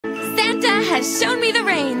Santa has shown me the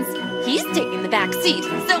reins. He's taking the back seat,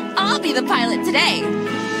 so I'll be the pilot today.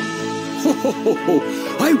 Ho, ho, ho,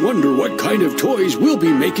 ho. I wonder what kind of toys we'll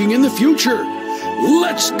be making in the future.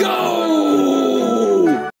 Let's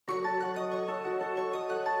go!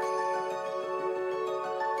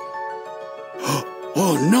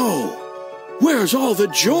 Oh no! Where's all the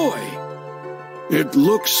joy? It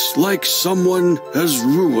looks like someone has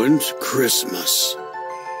ruined Christmas.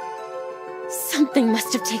 Something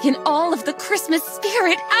must have taken all of the Christmas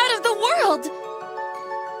spirit out of the world.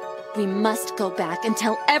 We must go back and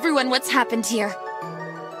tell everyone what's happened here.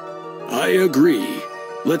 I agree.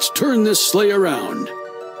 Let's turn this sleigh around.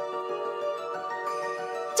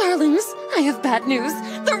 Darlings, I have bad news.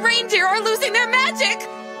 The reindeer are losing their magic.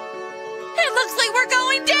 It looks like we're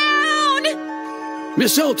going down!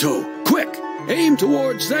 Mistletoe, quick! Aim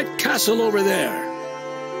towards that castle over there.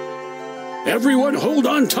 Everyone hold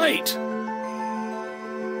on tight.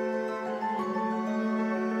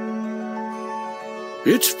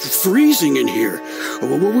 It's freezing in here.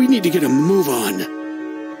 We need to get a move on.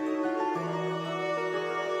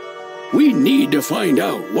 We need to find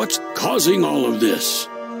out what's causing all of this.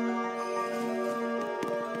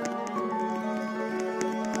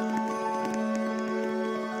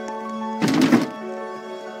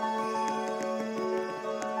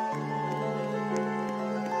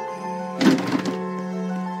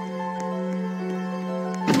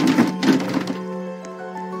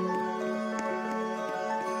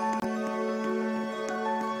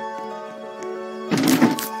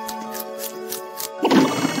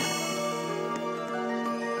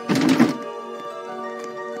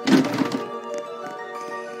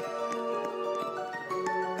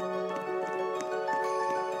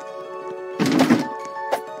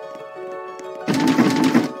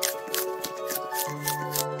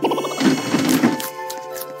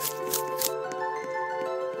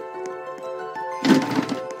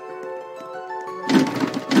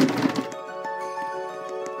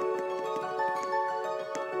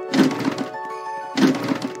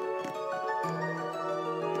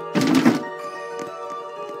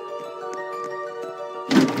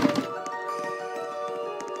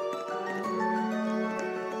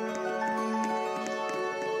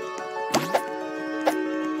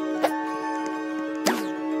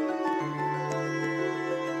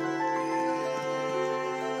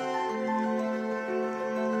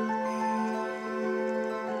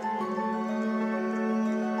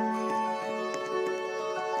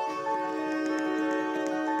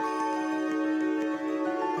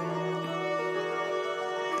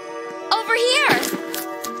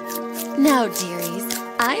 Now, dearies,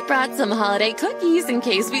 I brought some holiday cookies in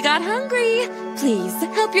case we got hungry. Please,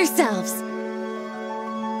 help yourselves.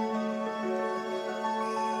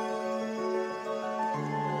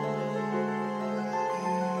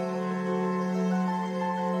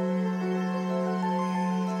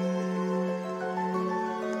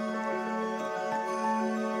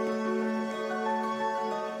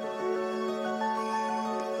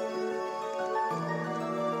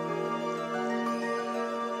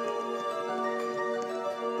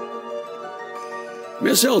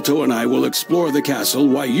 Mistletoe and I will explore the castle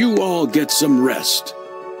while you all get some rest.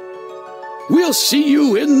 We'll see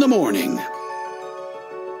you in the morning.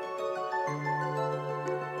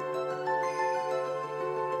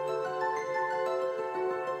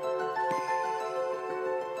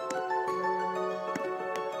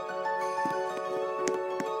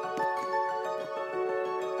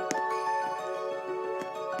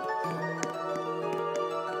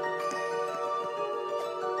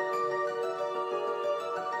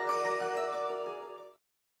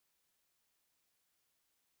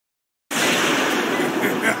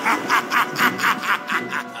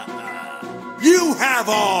 You have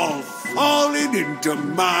all fallen into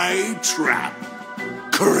my trap.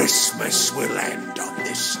 Christmas will end on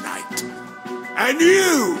this night, and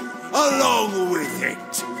you along with it.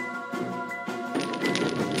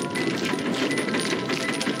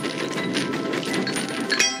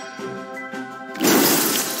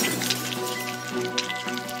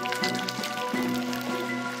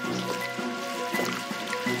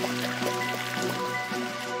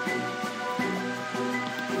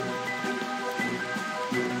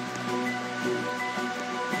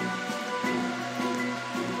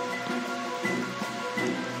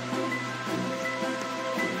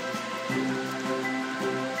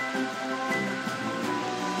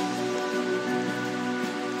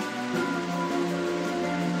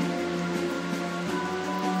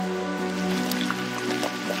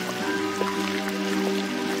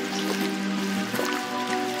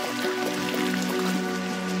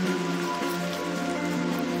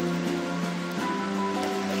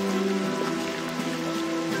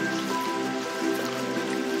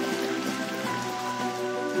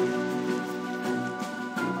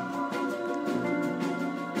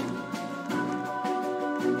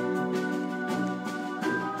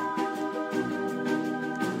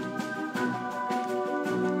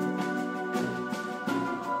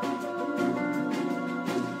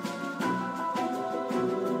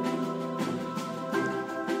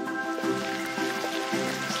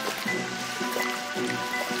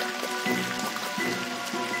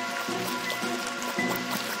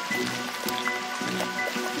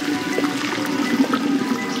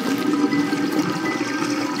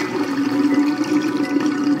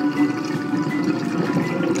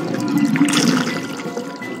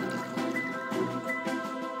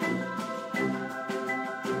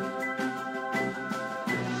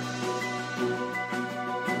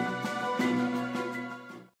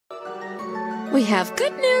 have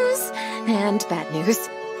good news and bad news.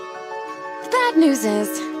 The bad news is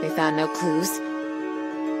we found no clues.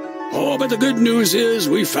 Oh, but the good news is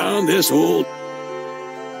we found this old...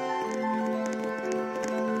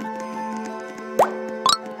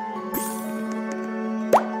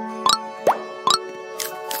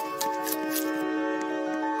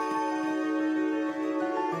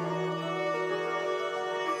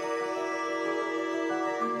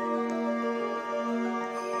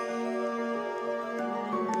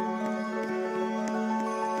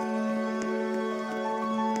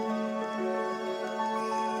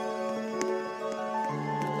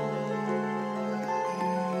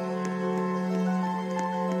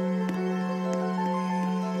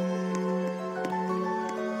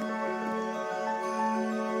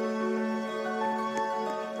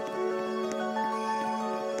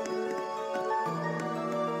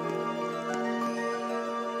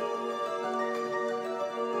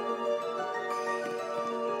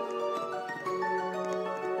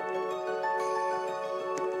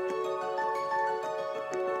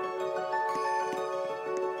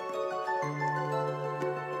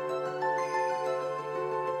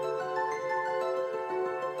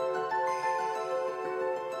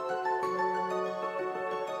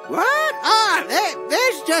 What?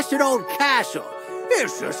 There's just an old castle.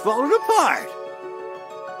 It's just falling apart.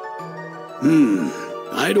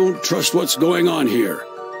 I don't trust what's going on here.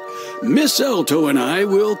 Miss Elto and I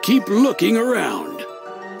will keep looking around.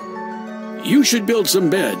 You should build some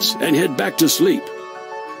beds and head back to sleep.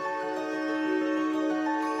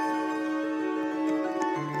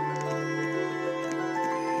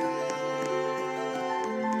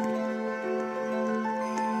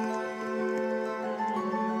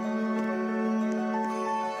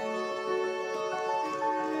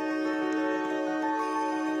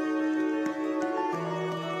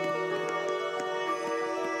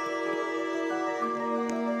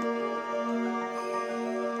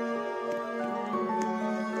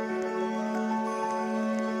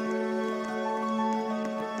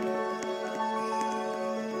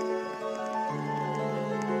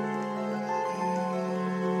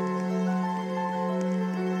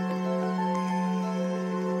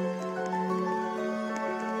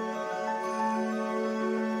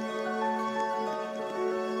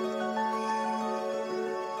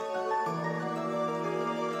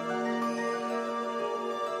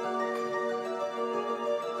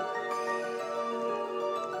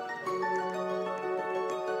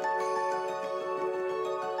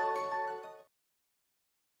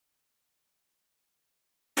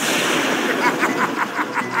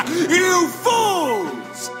 You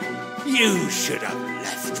fools! You should have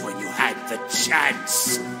left when you had the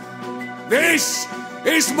chance. This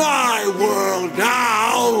is my world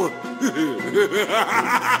now!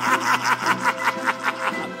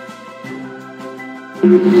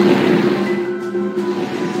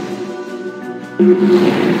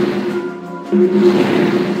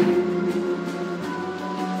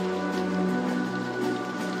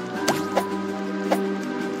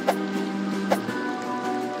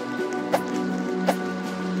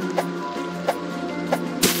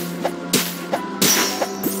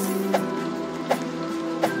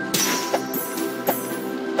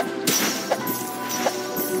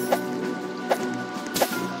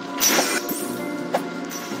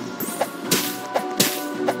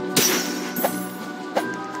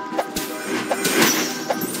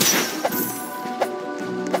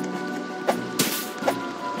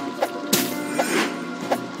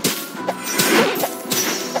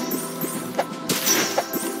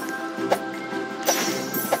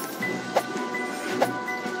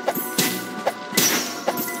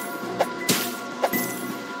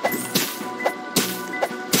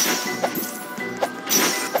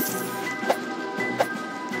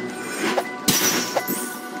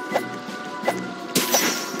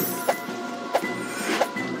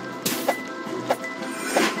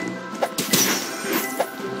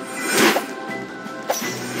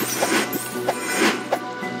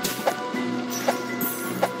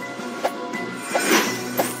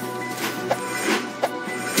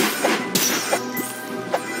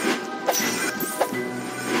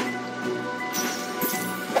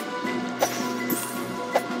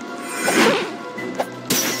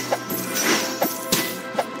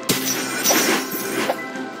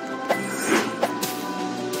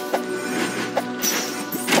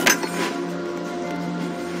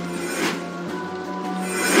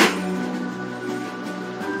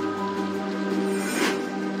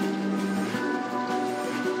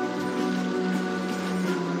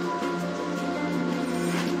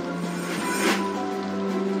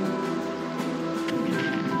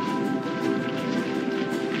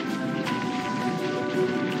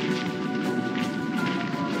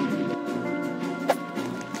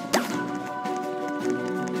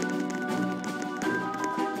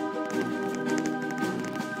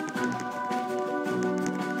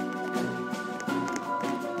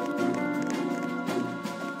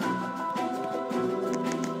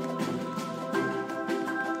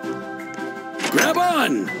 Grab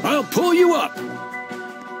on! I'll pull you up!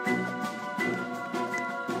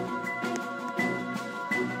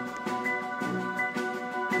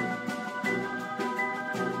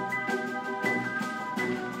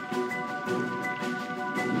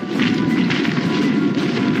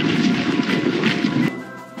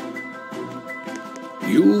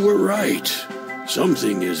 You were right.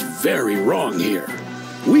 Something is very wrong here.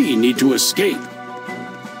 We need to escape.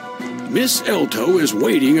 Miss Elto is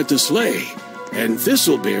waiting at the sleigh, and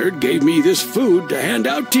Thistlebeard gave me this food to hand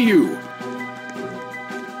out to you.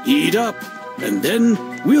 Eat up, and then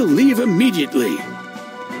we'll leave immediately.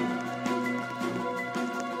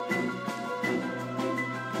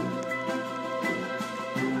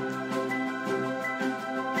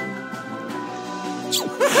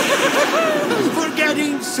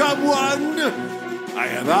 Forgetting someone? I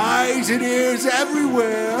have eyes and ears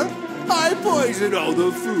everywhere. I poisoned all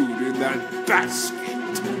the food in that basket.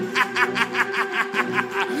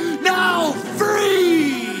 Now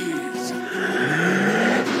freeze!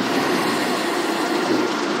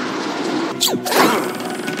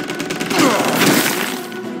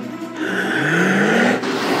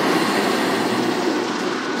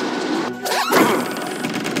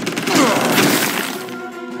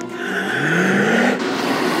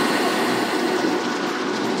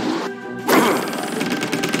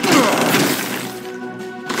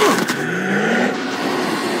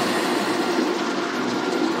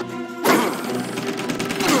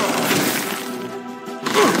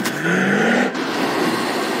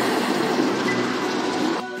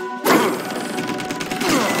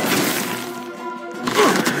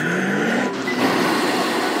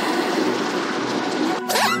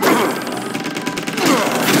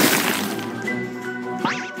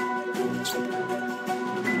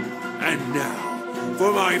 And now,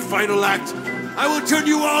 for my final act, I will turn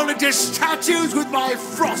you all into statues with my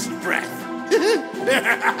frost breath.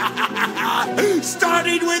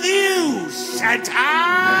 Starting with you,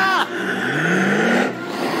 Santa!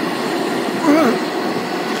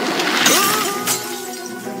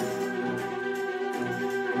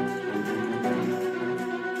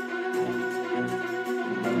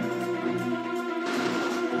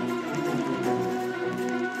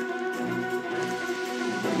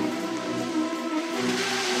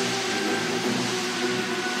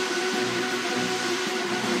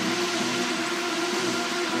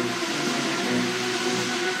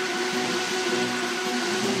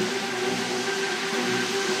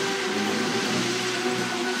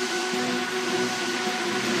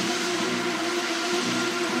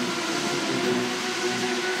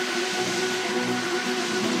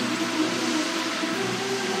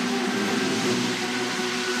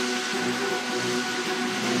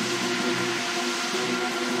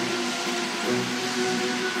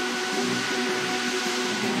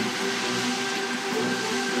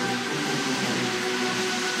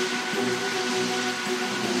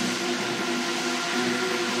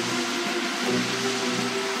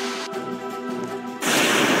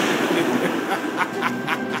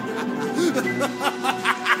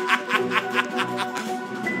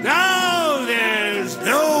 Now there's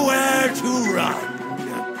nowhere to run.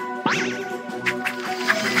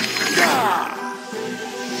 Ah!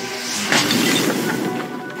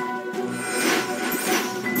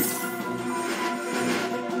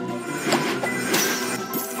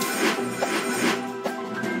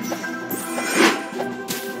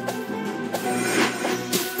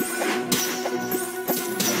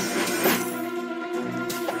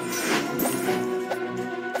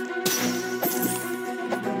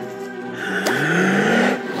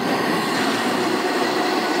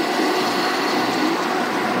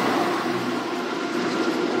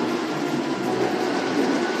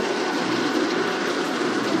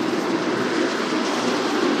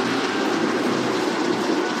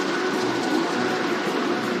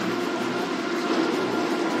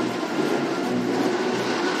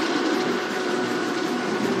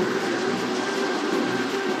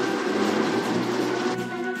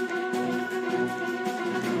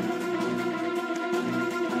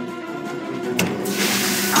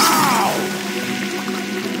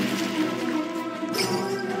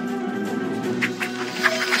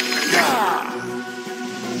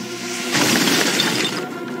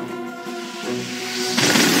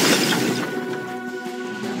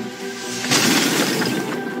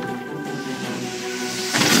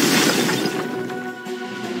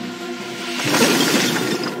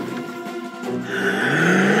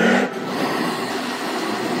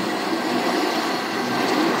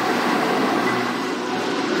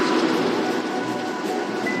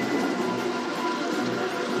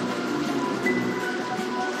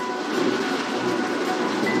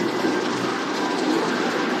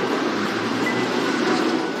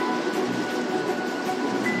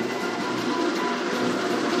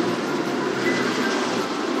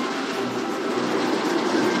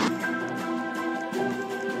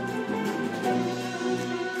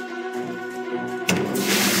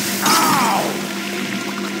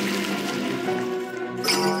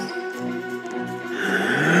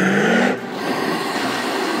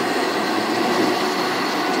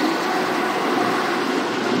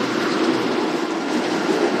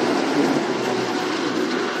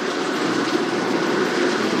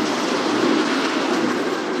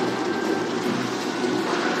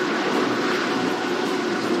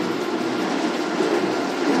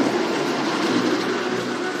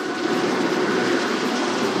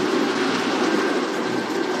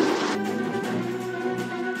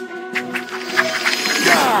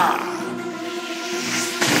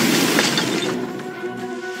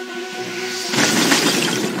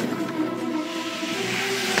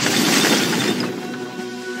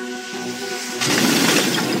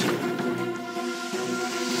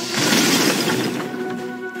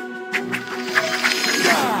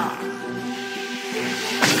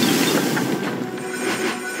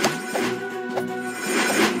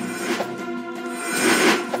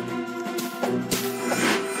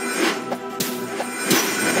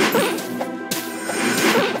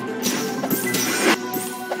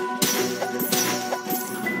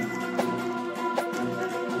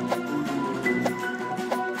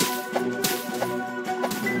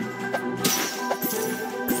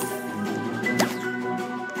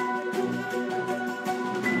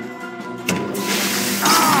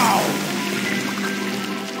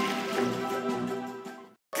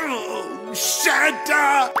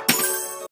 Santa!